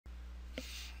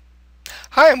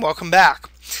Hi and welcome back.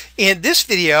 In this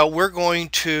video we're going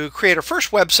to create our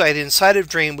first website inside of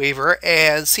Dreamweaver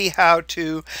and see how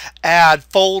to add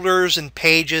folders and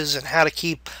pages and how to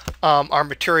keep our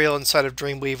material inside of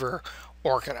Dreamweaver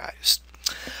organized.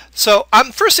 So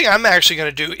first thing I'm actually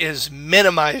going to do is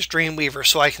minimize Dreamweaver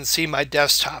so I can see my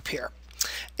desktop here.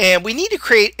 And we need to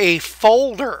create a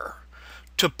folder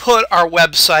to put our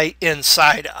website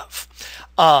inside of.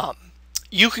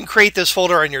 You can create this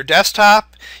folder on your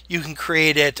desktop. You can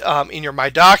create it in your My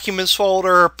Documents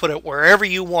folder, put it wherever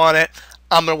you want it.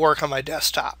 I'm going to work on my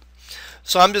desktop.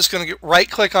 So I'm just going to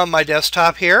right click on my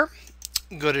desktop here,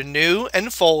 go to New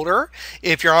and Folder.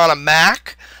 If you're on a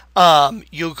Mac,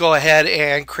 you'll go ahead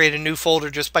and create a new folder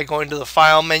just by going to the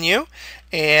File menu.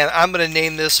 And I'm going to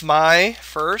name this My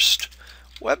First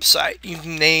Website. You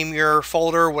can name your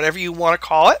folder whatever you want to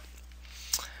call it.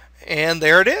 And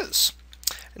there it is.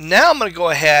 Now I'm going to go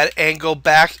ahead and go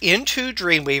back into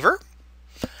Dreamweaver,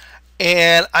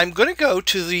 and I'm going to go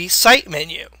to the Site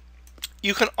menu.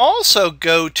 You can also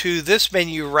go to this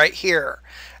menu right here,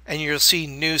 and you'll see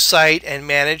New Site and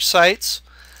Manage Sites.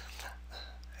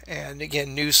 And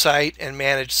again, New Site and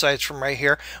Manage Sites from right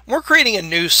here. We're creating a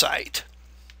new site.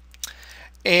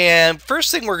 And first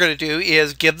thing we're going to do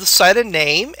is give the site a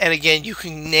name, and again, you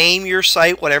can name your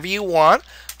site whatever you want.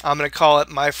 I'm going to call it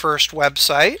My First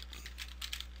Website.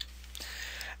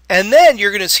 And then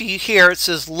you're going to see here it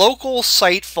says local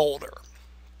site folder.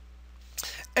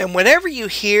 And whenever you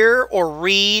hear or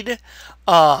read in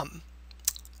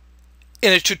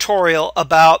a tutorial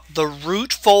about the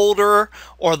root folder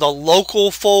or the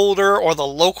local folder or the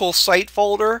local site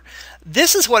folder,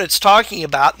 this is what it's talking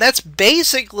about. That's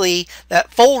basically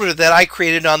that folder that I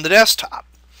created on the desktop.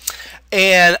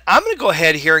 And I'm going to go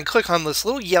ahead here and click on this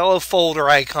little yellow folder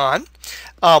icon.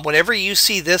 Whenever you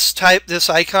see this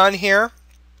icon here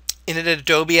in an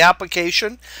Adobe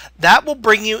application, that will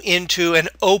bring you into an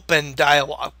open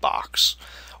dialog box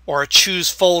or a choose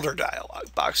folder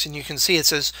dialog box, and you can see it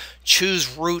says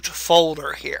choose root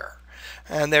folder here,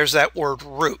 and there's that word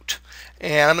root.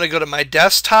 And I'm going to go to my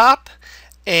desktop,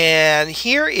 and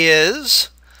here is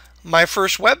my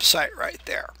first website right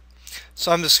there.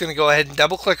 So I'm just going to go ahead and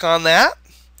double click on that.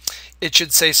 It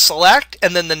should say select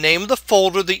and then the name of the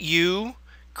folder that you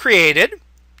created.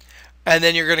 And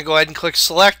then you're going to go ahead and click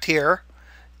select here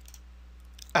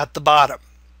at the bottom.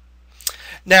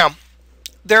 Now,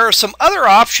 there are some other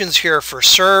options here for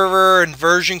server and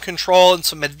version control and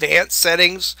some advanced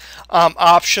settings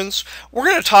options. We're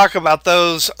going to talk about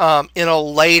those in a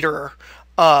later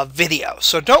video.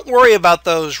 So don't worry about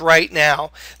those right now.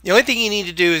 The only thing you need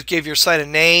to do is give your site a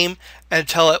name and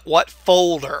tell it what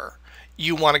folder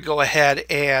you want to go ahead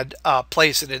and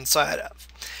place it inside of.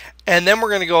 And then we're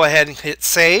going to go ahead and hit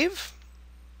save.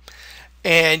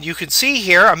 And you can see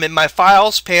here I'm in my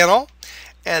Files panel,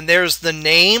 and there's the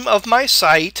name of my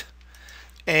site,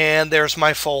 and there's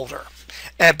my folder.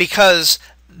 And because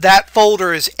that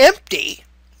folder is empty,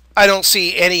 I don't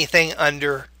see anything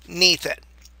underneath it.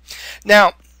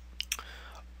 Now,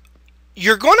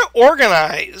 you're going to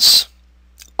organize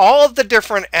all of the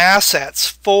different assets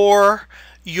for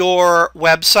your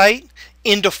website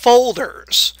into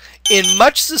folders in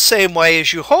much the same way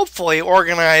as you hopefully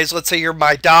organize, let's say, your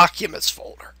My Documents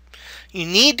folder. You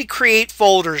need to create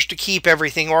folders to keep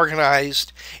everything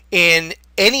organized in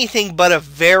anything but a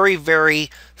very, very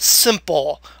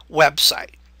simple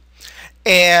website.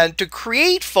 And to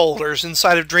create folders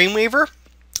inside of Dreamweaver,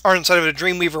 or inside of a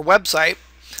Dreamweaver website,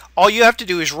 all you have to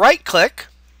do is right-click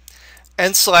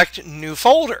and select New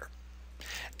Folder.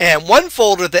 And one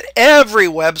folder that every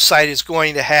website is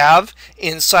going to have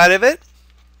inside of it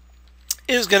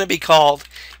is going to be called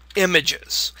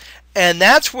Images. And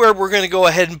that's where we're going to go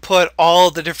ahead and put all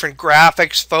the different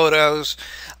graphics, photos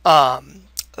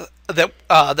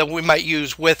that we might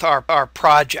use with our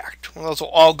project. Those will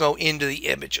all go into the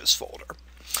Images folder.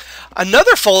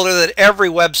 Another folder that every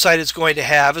website is going to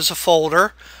have is a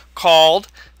folder called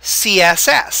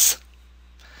CSS.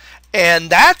 And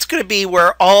that's going to be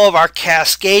where all of our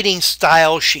cascading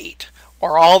style sheet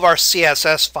or all of our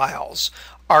CSS files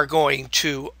are going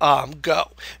to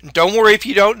go. And don't worry if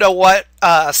you don't know what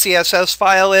a CSS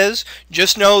file is.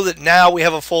 Just know that now we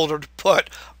have a folder to put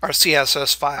our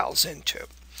CSS files into.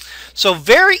 So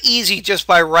very easy just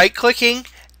by right-clicking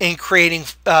and creating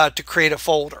to create a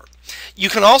folder. You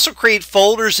can also create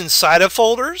folders inside of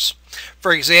folders.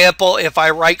 For example, if I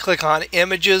right-click on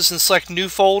Images and select New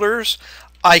Folders,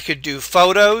 I could do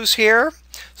Photos here.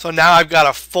 So now I've got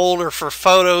a folder for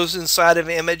photos inside of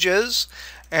Images,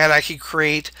 and I could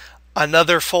create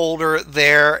another folder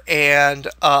there and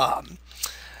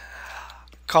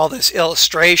call this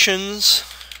Illustrations.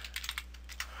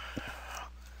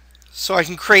 so I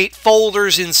can create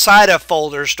folders inside of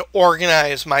folders to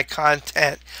organize my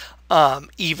content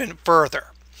even further.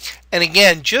 And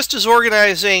again, just as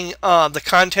organizing the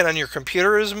content on your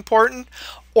computer is important,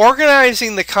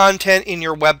 organizing the content in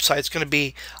your website is going to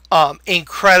be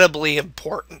incredibly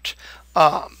important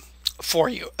for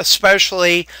you,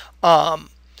 especially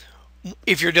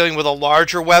if you're dealing with a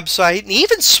larger website and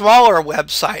even smaller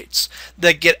websites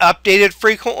that get updated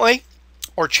frequently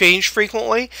or changed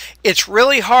frequently. It's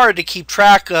really hard to keep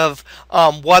track of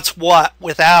what's what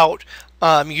without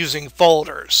using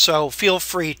folders. So feel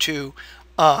free to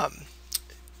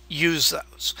use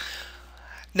those.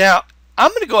 Now,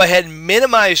 I'm going to go ahead and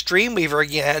minimize Dreamweaver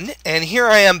again, and here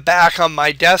I am back on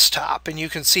my desktop, and you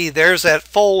can see there's that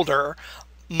folder,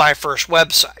 my first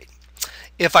website.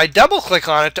 If I double click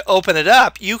on it to open it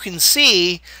up, you can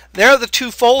see there are the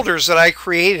two folders that I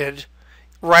created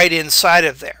right inside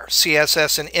of there,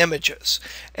 CSS and images.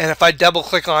 And if I double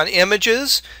click on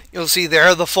images, you'll see there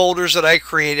are the folders that I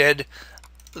created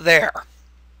there.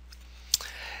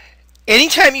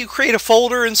 Anytime you create a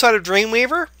folder inside of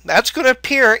Dreamweaver, that's going to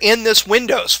appear in this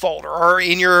Windows folder or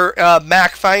in your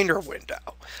Mac Finder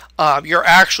window. You're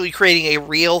actually creating a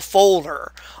real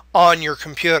folder on your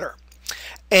computer.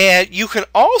 And you can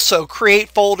also create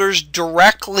folders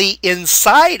directly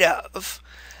inside of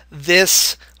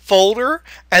this folder,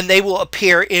 and they will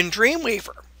appear in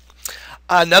Dreamweaver.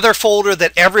 Another folder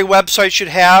that every website should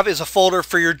have is a folder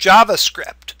for your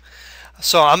JavaScript.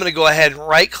 So I'm going to go ahead and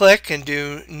right click and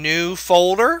do new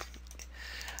folder,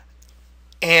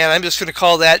 and I'm just going to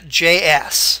call that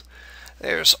JS.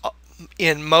 There's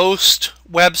in most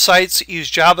websites that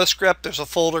use JavaScript, there's a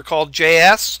folder called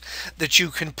JS that you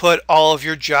can put all of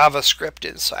your JavaScript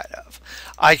inside of.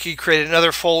 I could create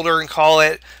another folder and call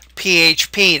it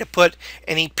PHP to put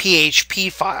any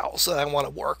PHP files that I want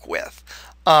to work with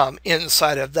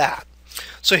inside of that.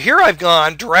 So here I've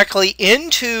gone directly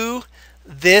into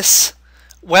this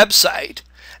website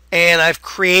and I've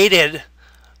created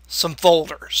some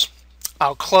folders.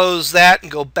 I'll close that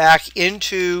and go back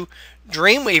into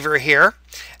Dreamweaver here,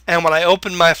 and when I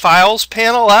open my files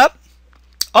panel up,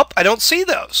 I don't see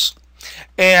those.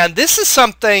 And this is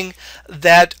something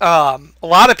that a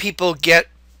lot of people get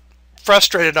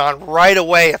frustrated on right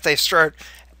away if they start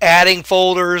adding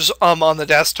folders on the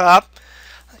desktop.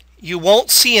 You won't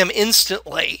see them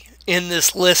instantly in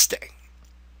this listing.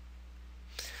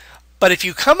 But if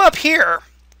you come up here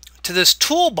to this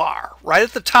toolbar right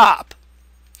at the top,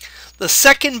 the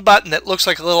second button that looks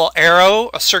like a little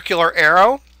arrow, a circular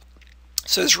arrow,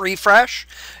 says refresh.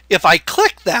 If I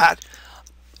click that,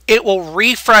 it will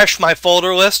refresh my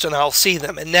folder list and I'll see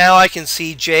them. And now I can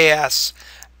see JS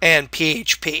and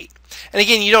PHP. And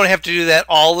again, you don't have to do that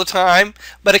all the time,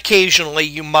 but occasionally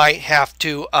you might have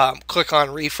to click on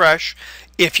refresh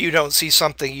if you don't see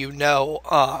something you know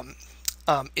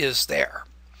is there.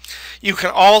 You can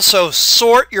also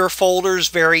sort your folders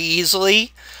very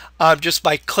easily just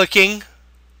by clicking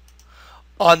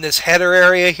on this header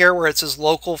area here where it says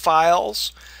local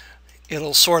files.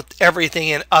 It'll sort everything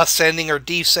in ascending or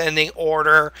descending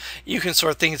order. You can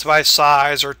sort things by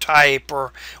size or type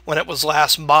or when it was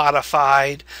last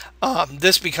modified.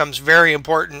 This becomes very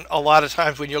important a lot of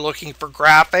times when you're looking for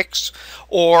graphics,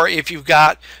 or if you've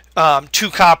got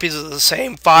two copies of the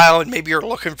same file and maybe you're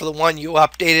looking for the one you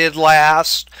updated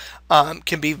last.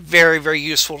 Can be very, very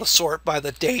useful to sort by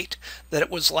the date that it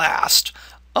was last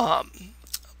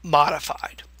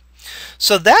modified.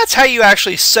 So that's how you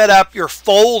actually set up your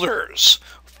folders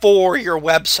for your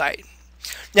website.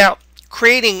 Now,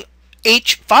 creating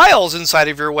files inside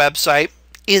of your website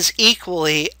is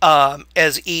equally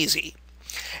as easy.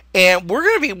 And we're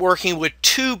going to be working with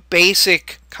two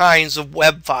basic kinds of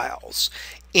web files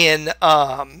in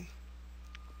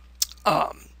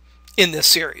this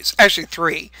series. Actually,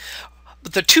 three.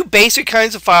 But the two basic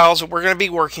kinds of files that we're going to be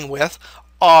working with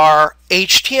are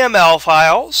HTML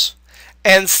files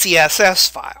and CSS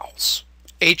files.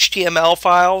 HTML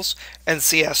files and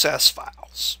CSS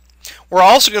files. We're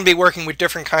also going to be working with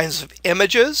different kinds of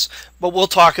images, but we'll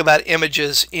talk about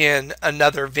images in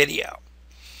another video.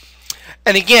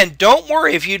 And again, don't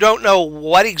worry if you don't know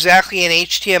what exactly an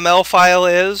HTML file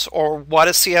is or what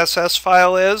a CSS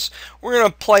file is. We're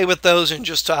going to play with those in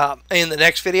just in the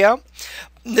next video.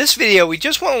 In this video, we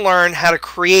just want to learn how to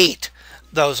create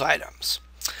those items.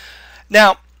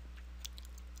 Now,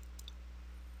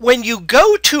 when you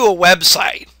go to a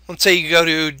website, let's say you go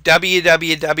to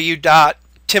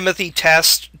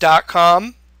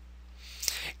www.timothytest.com,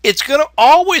 it's going to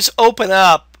always open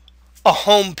up a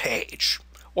home page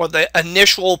or the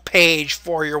initial page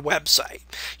for your website.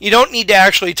 You don't need to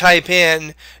actually type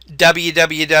in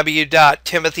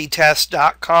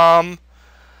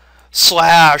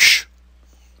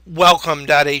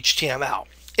www.timothytest.com/welcome.html.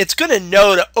 It's going to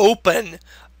know to open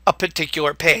a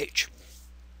particular page.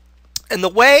 And the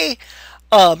way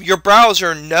your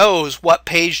browser knows what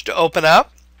page to open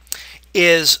up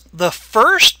is the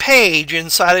first page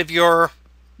inside of your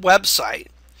website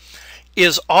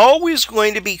is always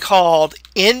going to be called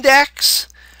index.html.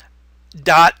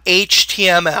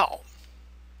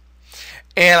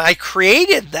 And I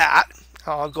created that.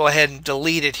 I'll go ahead and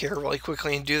delete it here really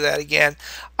quickly and do that again.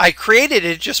 I created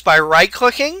it just by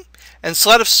right-clicking, and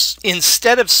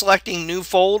instead of selecting new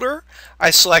folder,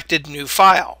 I selected new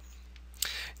file.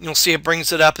 You'll see it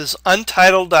brings it up as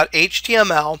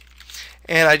untitled.html,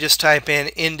 and I just type in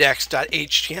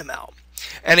index.html.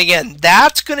 And again,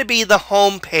 that's going to be the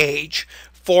home page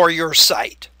for your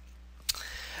site.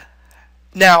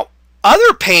 Now,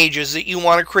 other pages that you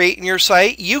want to create in your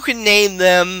site, you can name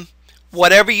them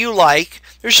whatever you like.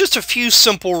 There's just a few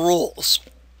simple rules.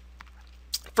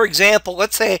 For example,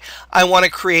 let's say I want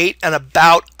to create an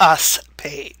About Us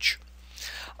page.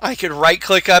 I could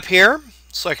right-click up here,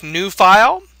 select New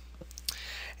File,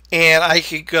 and I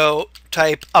could go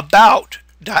type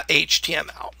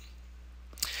about.html.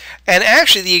 And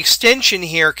actually the extension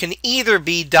here can either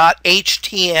be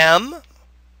 .htm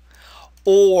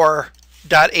or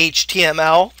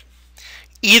 .html.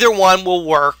 Either one will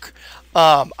work.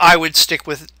 I would stick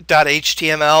with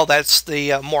 .html. That's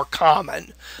the more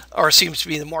common, or seems to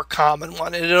be the more common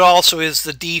one. And it also is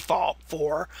the default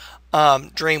for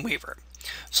Dreamweaver.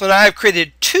 So now I've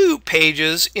created 2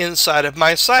 pages inside of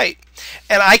my site.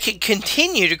 And I can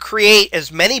continue to create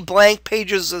as many blank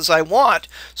pages as I want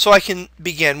so I can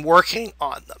begin working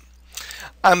on them.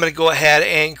 I'm going to go ahead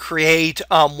and create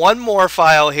one more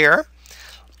file here.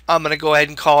 I'm going to go ahead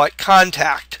and call it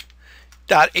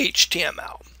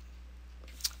contact.html.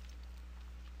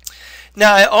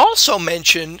 Now, I also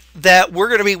mentioned that we're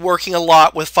going to be working a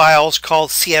lot with files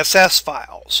called CSS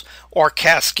files, or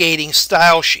cascading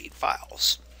style sheet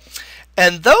files.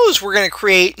 And those we're going to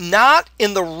create not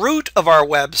in the root of our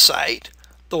website,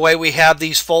 the way we have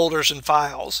these folders and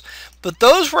files, but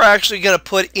those we're actually going to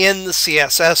put in the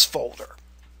CSS folder.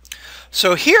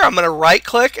 So here I'm going to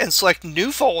right-click and select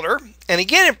New Folder, and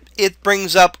again it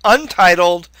brings up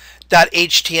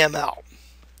untitled.html.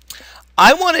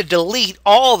 I want to delete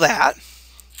all that,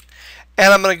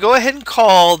 and I'm going to go ahead and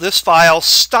call this file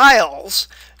styles.css.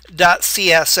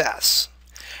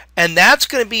 And that's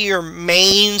going to be your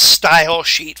main style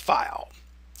sheet file.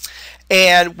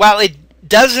 And while it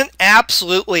doesn't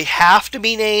absolutely have to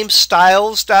be named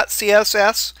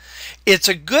styles.css, it's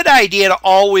a good idea to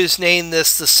always name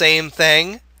this the same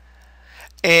thing.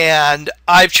 And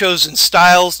I've chosen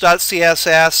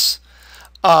styles.css.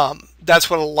 That's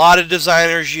what a lot of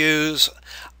designers use.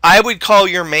 I would call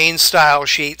your main style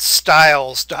sheet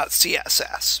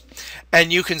styles.css.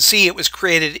 And you can see it was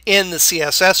created in the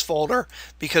CSS folder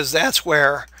because that's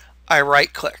where I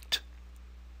right-clicked.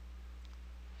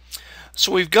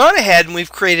 So we've gone ahead and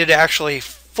we've created actually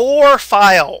 4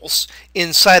 files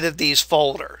inside of these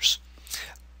folders.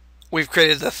 We've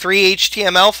created the 3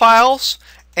 HTML files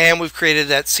and we've created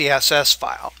that CSS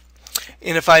file.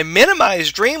 And if I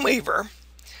minimize Dreamweaver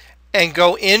and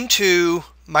go into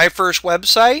my first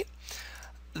website,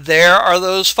 there are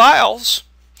those files.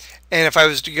 And if I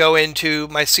was to go into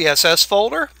my CSS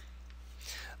folder,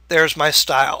 there's my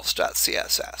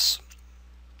styles.css.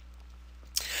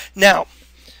 Now,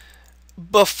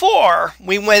 before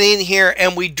we went in here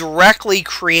and we directly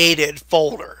created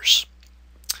folders.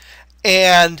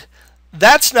 And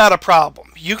that's not a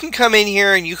problem. You can come in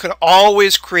here and you can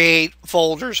always create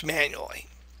folders manually.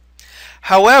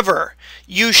 However,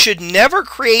 you should never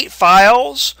create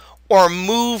files or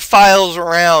move files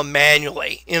around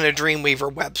manually in a Dreamweaver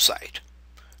website.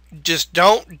 Just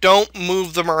don't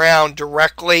move them around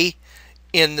directly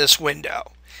in this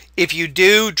window. If you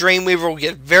do, Dreamweaver will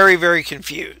get very, very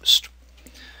confused.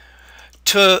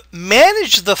 To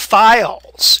manage the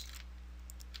files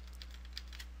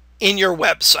in your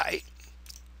website,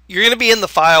 you're going to be in the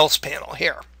Files panel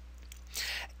here.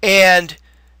 And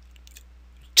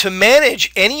to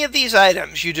manage any of these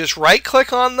items, you just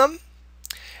right-click on them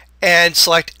and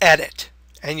select Edit.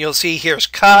 And you'll see here's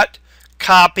Cut,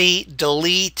 Copy,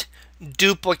 Delete,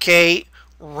 Duplicate,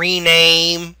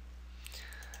 Rename.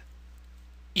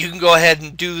 You can go ahead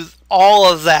and do all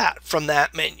of that from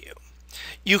that menu.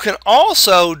 You can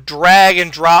also drag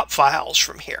and drop files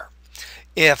from here.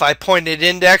 If I point at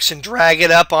index and drag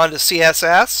it up onto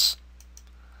CSS,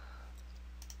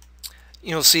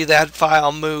 you'll see that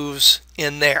file moves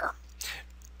in there.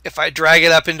 If I drag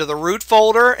it up into the root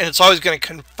folder, and it's always going to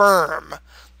confirm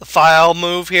the file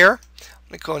move here, I'm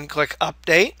going to go and click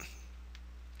Update.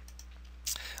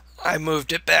 I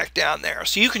moved it back down there.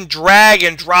 So you can drag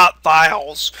and drop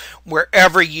files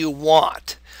wherever you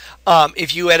want.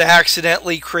 If you had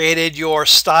accidentally created your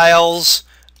styles.css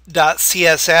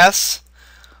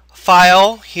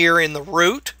file here in the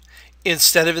root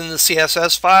instead of in the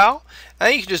CSS file,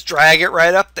 you can just drag it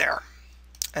right up there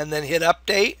and then hit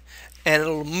Update, and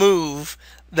it'll move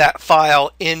that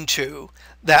file into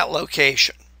that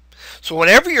location. So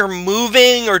whenever you're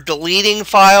moving or deleting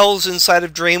files inside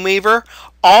of Dreamweaver,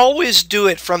 always do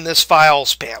it from this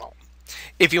Files panel.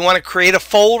 If you want to create a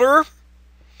folder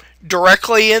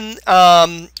directly in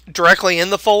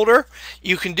the folder,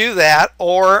 you can do that.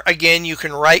 Or again, you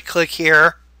can right-click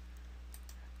here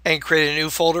and create a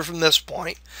new folder from this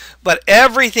point. But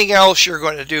everything else you're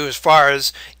going to do, as far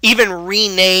as even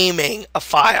renaming a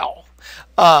file,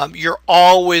 you're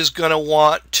always going to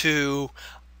want to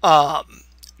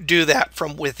do that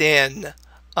from within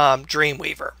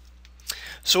Dreamweaver.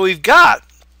 So we've got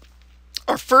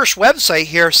our first website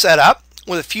here set up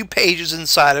with a few pages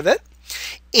inside of it.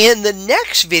 In the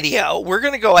next video, we're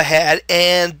going to go ahead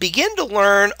and begin to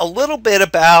learn a little bit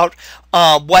about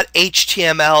what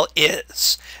HTML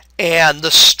is and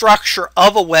the structure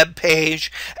of a web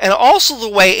page, and also the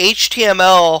way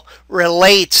HTML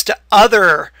relates to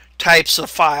other types of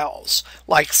files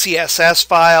like CSS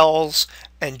files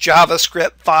and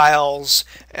JavaScript files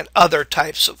and other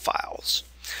types of files.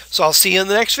 So I'll see you in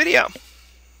the next video.